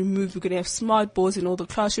sort of remove. We're going to have smart boards in all the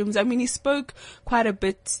classrooms. I mean, he spoke quite a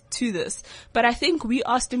bit to this, but I think we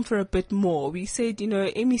asked him for a bit more. We said,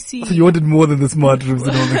 MEC. So you wanted more than the smart rooms in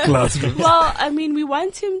all the classrooms. Well, I mean, we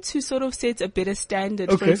want him to sort of set a better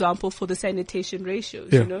standard, for example, for the sanitation ratios,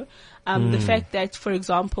 The fact that, for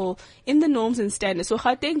example, in the norms and standards, so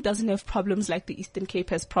Gauteng doesn't have problems like the Eastern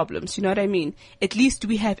Cape has problems, you know what I mean? At least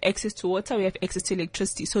we have access to water, we have access to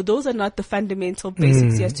electricity. So those are not the fundamental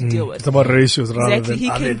basics he has to deal with. It's about ratios rather than... Exactly, he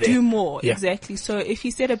can do more, exactly. So if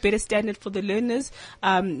he set a better standard for the learners,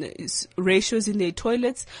 ratios in their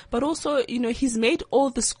toilets, but also, he's made all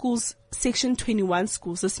the schools Section 21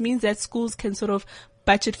 schools. This means that schools can sort of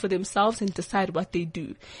budget for themselves and decide what they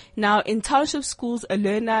do. Now, in township schools, a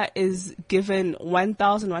learner is given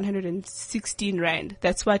 1,116 rand.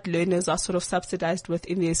 That's what learners are sort of subsidized with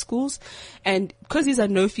in their schools. And because these are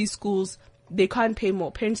no-fee schools, they can't pay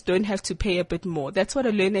more. Parents don't have to pay a bit more. That's what a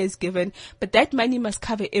learner is given. But that money must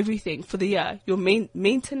cover everything for the year. Your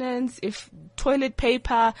maintenance, toilet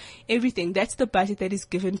paper, everything. That's the budget that is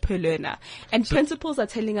given per learner. And principals are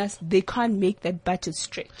telling us they can't make that budget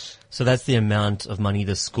stretch. So that's the amount of money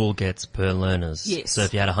the school gets per learners. Yes. So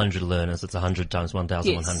if you had 100 learners, it's 100 times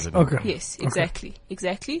 1,100. Yes. Okay. Yes,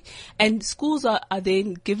 exactly. And schools are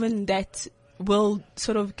then given that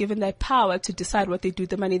power to decide what they do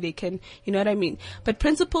with the money. They can, you know what I mean? But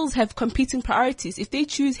principals have competing priorities. If they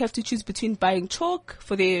have to choose between buying chalk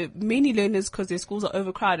for their many learners because their schools are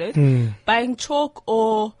overcrowded, buying chalk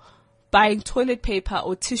or buying toilet paper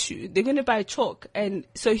or tissue, they're going to buy chalk. And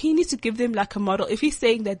so he needs to give them like a model. If he's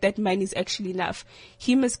saying that money is actually enough,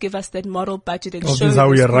 he must give us that model budget and show this is how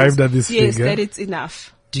we arrived at this figure. Yes, that it's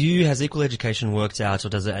enough. Has Equal Education worked out, or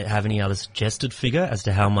does it have any other suggested figure as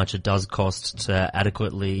to how much it does cost to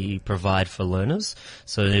adequately provide for learners?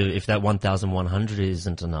 So if that 1,100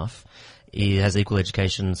 isn't enough, has Equal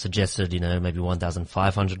Education suggested, maybe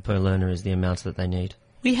 1,500 per learner is the amount that they need?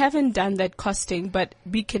 We haven't done that costing, but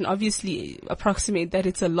we can obviously approximate that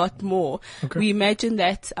it's a lot more. Okay. We imagine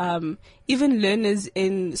that even learners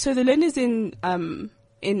in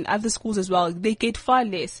in other schools as well, they get far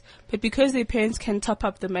less, but because their parents can top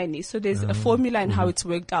up the money. So there's a formula in how it's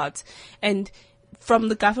worked out. And from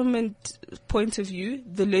the government point of view,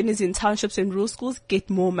 the learners in townships and rural schools get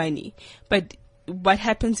more money. But what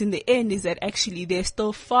happens in the end is that actually they're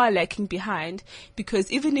still far lacking behind,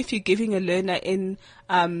 because even if you're giving a learner in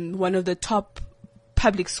one of the top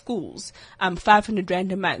public schools 500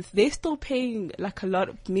 rand a month, they're still paying like a lot,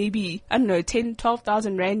 maybe, I don't know, 10,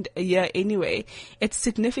 12,000 rand a year anyway. It's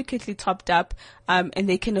significantly topped up, and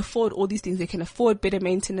they can afford all these things. They can afford better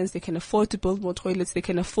maintenance, they can afford to build more toilets, they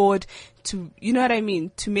can afford to, you know what I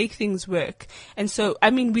mean, to make things work. And so, I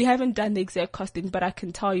mean, we haven't done the exact costing, but I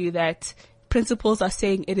can tell you that principals are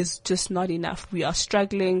saying it is just not enough. We are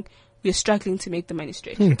struggling to make the money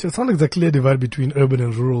straight. So it's not like there's a clear divide between urban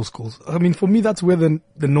and rural schools. I mean, for me, that's where the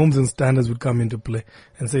norms and standards would come into play,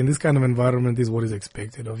 and say in this kind of environment, this is what is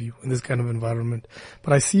expected of you in this kind of environment.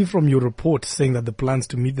 But I see from your report saying that the plans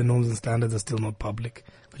to meet the norms and standards are still not public.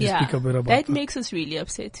 Could you speak a bit about that? That makes us really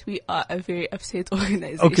upset. We are a very upset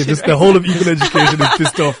organization. Okay, just the whole of Eagle Education is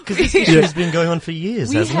pissed off. Because this issue has been going on for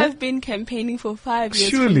years, hasn't it? We have been campaigning for 5 years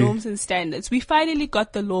for norms and standards. We finally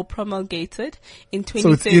got the law promulgated in 2013.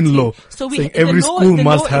 So it's in law. So saying every school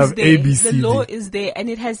must have ABC. The law is there, and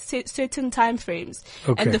it has certain time frames.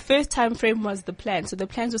 Okay. And the first time frame was the plan. So the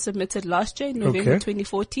plans were submitted last year, in November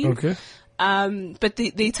 2014. Okay. But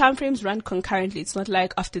the time frames run concurrently. It's not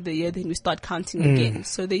like after the year then we start counting again.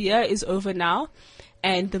 So the year is over now,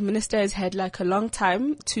 and the minister has had like a long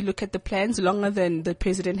time to look at the plans, longer than the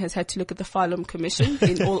president has had to look at the Farlam Commission,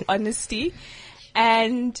 in all honesty.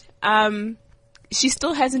 And she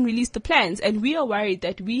still hasn't released the plans, and we are worried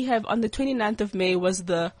that we have, on the 29th of May was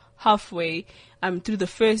the halfway through the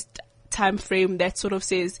first time frame that sort of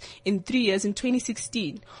says in 3 years, in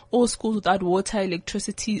 2016, all schools without water,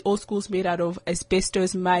 electricity, all schools made out of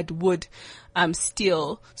asbestos, mud, wood,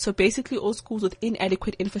 steel. So basically all schools with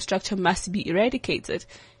inadequate infrastructure must be eradicated.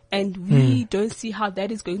 And we don't see how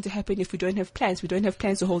that is going to happen if we don't have plans. We don't have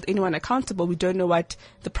plans to hold anyone accountable. We don't know what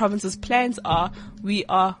the province's plans are. We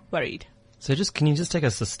are worried. So can you just take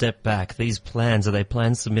us a step back? These plans, are they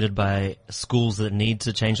plans submitted by schools that need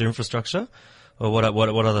to change their infrastructure? Or what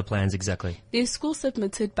are the plans exactly? They're schools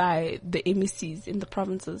submitted by the MECs in the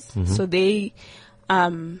provinces. So they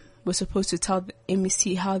were supposed to tell the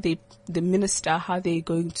MEC the minister, how they're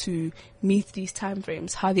going to meet these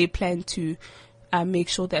timeframes, how they plan to make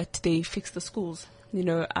sure that they fix the schools,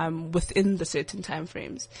 within the certain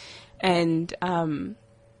timeframes. And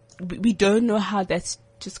we don't know how that's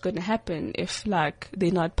just going to happen if, like,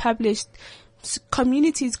 they're not published.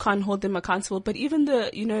 Communities can't hold them accountable, but even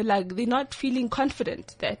they're not feeling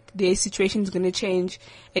confident that their situation is going to change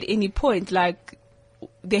at any point. Like,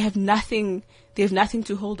 they have nothing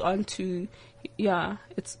to hold on to. Yeah,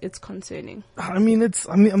 it's concerning.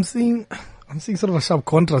 I'm seeing sort of a sharp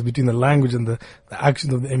contrast between the language and the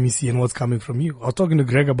actions of the MEC and what's coming from you. I was talking to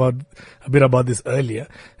Greg a bit about this earlier,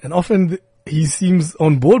 and often he seems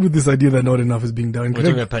on board with this idea that not enough is being done. We're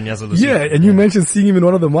talking about Panyaza this year. And you mentioned seeing him in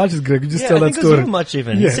one of the marches, Greg. You just tell that story. I think much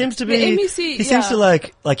even. Yeah. He seems to be, he seems to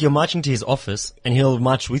like you're marching to his office and he'll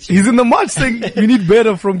march with you. He's in the march saying, we need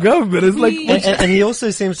better from government. It's like, and he also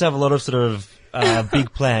seems to have a lot of sort of,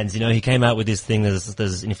 big plans. He came out with this thing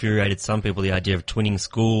that's infuriated some people, the idea of twinning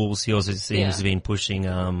schools. He also seems to be pushing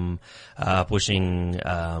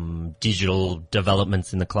digital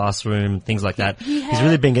developments in the classroom, things like that. He's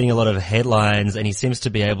really been getting a lot of headlines, and he seems to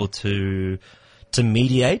be able to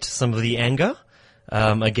mediate some of the anger,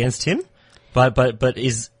 against him. But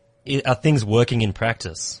are things working in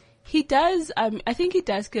practice? He does, I think he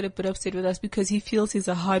does get a bit upset with us because he feels he's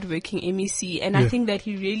a hardworking MEC, and I think that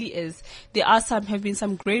he really is. Have been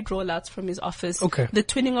some great rollouts from his office. Okay. The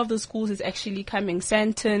twinning of the schools is actually coming.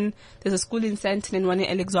 Sandton, there's a school in Sandton and one in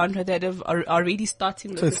Alexandra that are already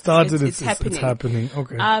starting. So it's happening. It's happening.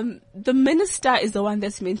 Okay. The minister is the one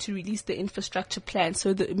that's meant to release the infrastructure plan.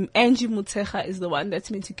 So Angie Mutsecha is the one that's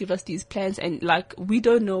meant to give us these plans, and we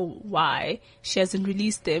don't know why she hasn't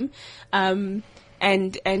released them.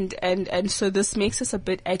 And so this makes us a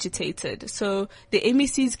bit agitated. So the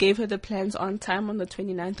MECs gave her the plans on time on the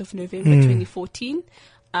 29th of November 2014.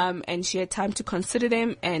 And she had time to consider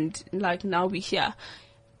them, and now we're here.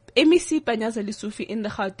 MEC Panyaza Lesufi in the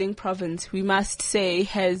Gauteng province, we must say,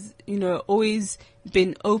 has, always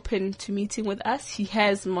been open to meeting with us. He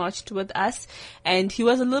has marched with us, and he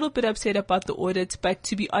was a little bit upset about the audit, but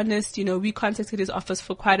to be honest, we contacted his office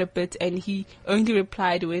for quite a bit, and he only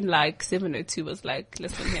replied when 7:02 was like,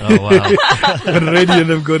 listen here. Oh wow. Already and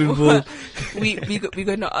have got involved. We're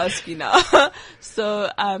going to ask you now.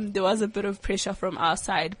 So, there was a bit of pressure from our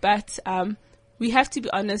side, but, we have to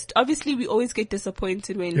be honest. Obviously, we always get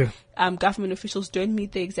disappointed when government officials don't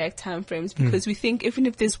meet the exact time frames, because we think even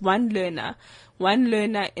if there's one learner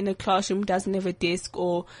in a classroom doesn't have a desk,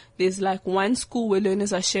 or there's like one school where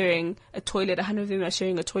learners are sharing a toilet, 100 of them are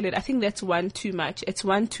sharing a toilet, I think that's one too much. It's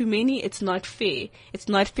one too many. It's not fair. It's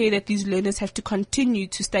not fair that these learners have to continue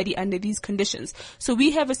to study under these conditions. So we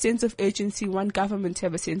have a sense of urgency. We want government to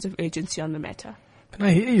have a sense of urgency on the matter. Can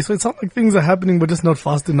I hear you? So it sounds like things are happening, but just not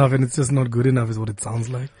fast enough, and it's just not good enough is what it sounds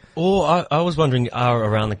like. Or I was wondering,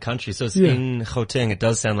 around the country. So it's in Gauteng, it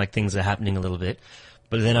does sound like things are happening a little bit.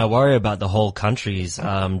 But then I worry about the whole country's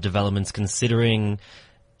developments, considering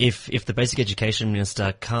if the basic education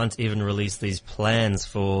minister can't even release these plans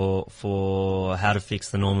for how to fix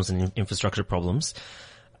the norms and infrastructure problems,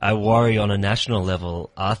 I worry on a national level,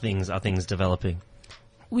 are things developing?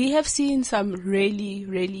 We have seen some really,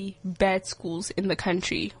 really bad schools in the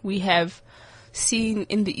country. We have seen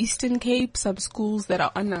in the Eastern Cape some schools that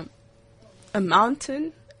are on a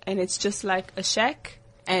mountain, and it's just like a shack,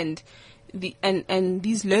 and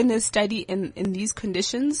these learners study in these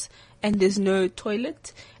conditions, and there's no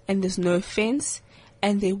toilet, and there's no fence,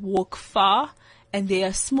 and they walk far, and they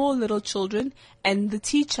are small little children, and the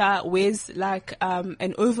teacher wears like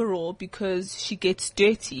an overall because she gets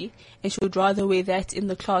dirty, and she would rather wear that in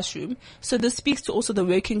the classroom. So this speaks to also the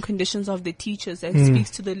working conditions of the teachers, and speaks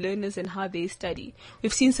to the learners and how they study.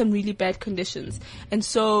 We've seen some really bad conditions, and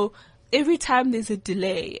so every time there's a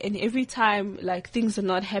delay, and every time like things are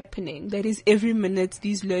not happening, that is every minute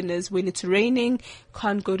these learners, when it's raining,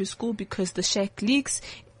 can't go to school because the shack leaks.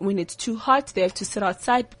 When it's too hot, they have to sit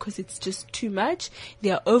outside because it's just too much. They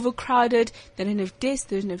are overcrowded. They don't have desks.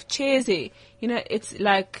 They don't have chairs. It's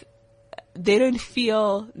like they don't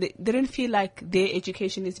feel like their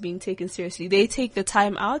education is being taken seriously. They take the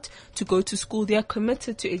time out to go to school. They are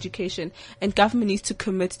committed to education, and government needs to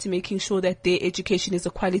commit to making sure that their education is a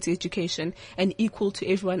quality education and equal to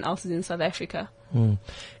everyone else's in South Africa.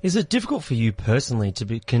 Is it difficult for you personally to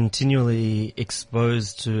be continually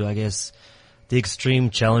exposed to, I guess, the extreme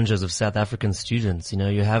challenges of South African students? You know,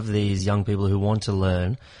 you have these young people who want to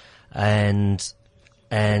learn, and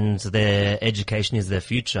their education is their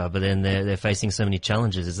future, but then they're facing so many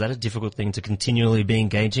challenges. Is that a difficult thing to continually be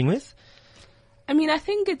engaging with? I mean, I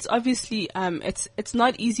think it's obviously, it's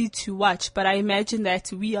not easy to watch, but I imagine that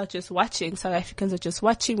we are just watching. South Africans are just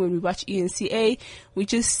watching. When we watch ENCA, we're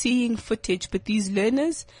just seeing footage, but these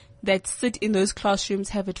learners that sit in those classrooms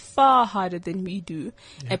have it far harder than we do.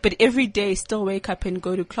 But every day still wake up and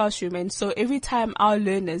go to classroom. And so every time our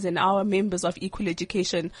learners and our members of Equal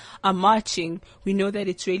Education are marching, we know that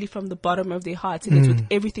it's really from the bottom of their hearts, and it's with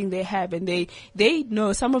everything they have. And they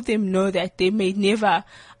know, some of them know that they may never,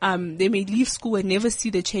 they may leave school and never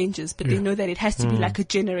see the changes, but they know that it has to be like a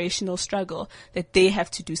generational struggle, that they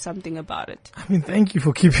have to do something about it. I mean, thank you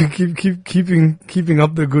for keeping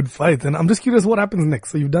up the good fight. And I'm just curious what happens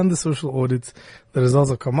next. So you've done the social audits, the results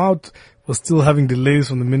have come out. We're still having delays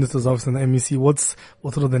from the Minister's Office and the MEC. What's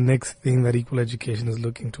sort of the next thing that Equal Education is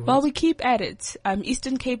looking towards? Well, we keep at it.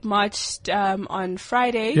 Eastern Cape marched on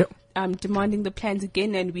Friday, demanding the plans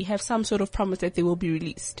again, and we have some sort of promise that they will be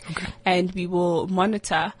released. Okay. And we will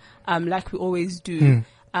monitor, like we always do,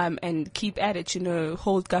 and keep at it,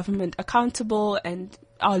 hold government accountable, and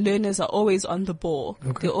our learners are always on the ball.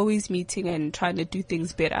 Okay. They're always meeting and trying to do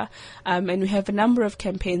things better. And we have a number of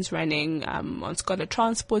campaigns running on Scholar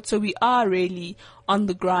Transport. So we are really on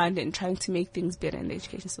the ground and trying to make things better in the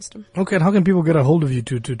education system. Okay, and how can people get a hold of you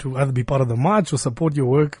to either be part of the march or support your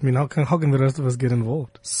work? I mean, how can the rest of us get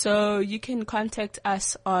involved? So you can contact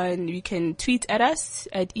us you can tweet at us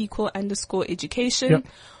at equal_education. Yep.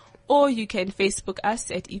 Or you can Facebook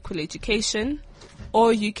us at Equal Education,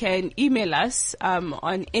 or you can email us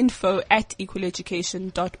on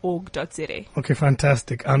info@equaleducation.org.za. Okay,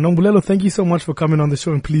 fantastic. Nombulelo, thank you so much for coming on the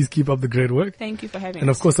show, and please keep up the great work. Thank you for having us. And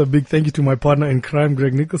of course, a big thank you to my partner in crime,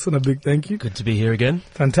 Greg Nicholson. A big thank you. Good to be here again.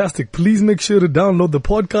 Fantastic. Please make sure to download the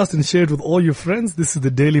podcast and share it with all your friends. This is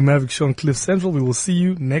the Daily Maverick Show on Cliff Central. We will see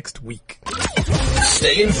you next week.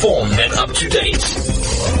 Stay informed and up to date.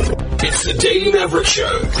 It's the Daily Maverick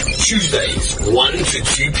Show, Tuesdays, 1 to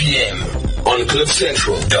 2 p.m. on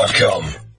CliffCentral.com.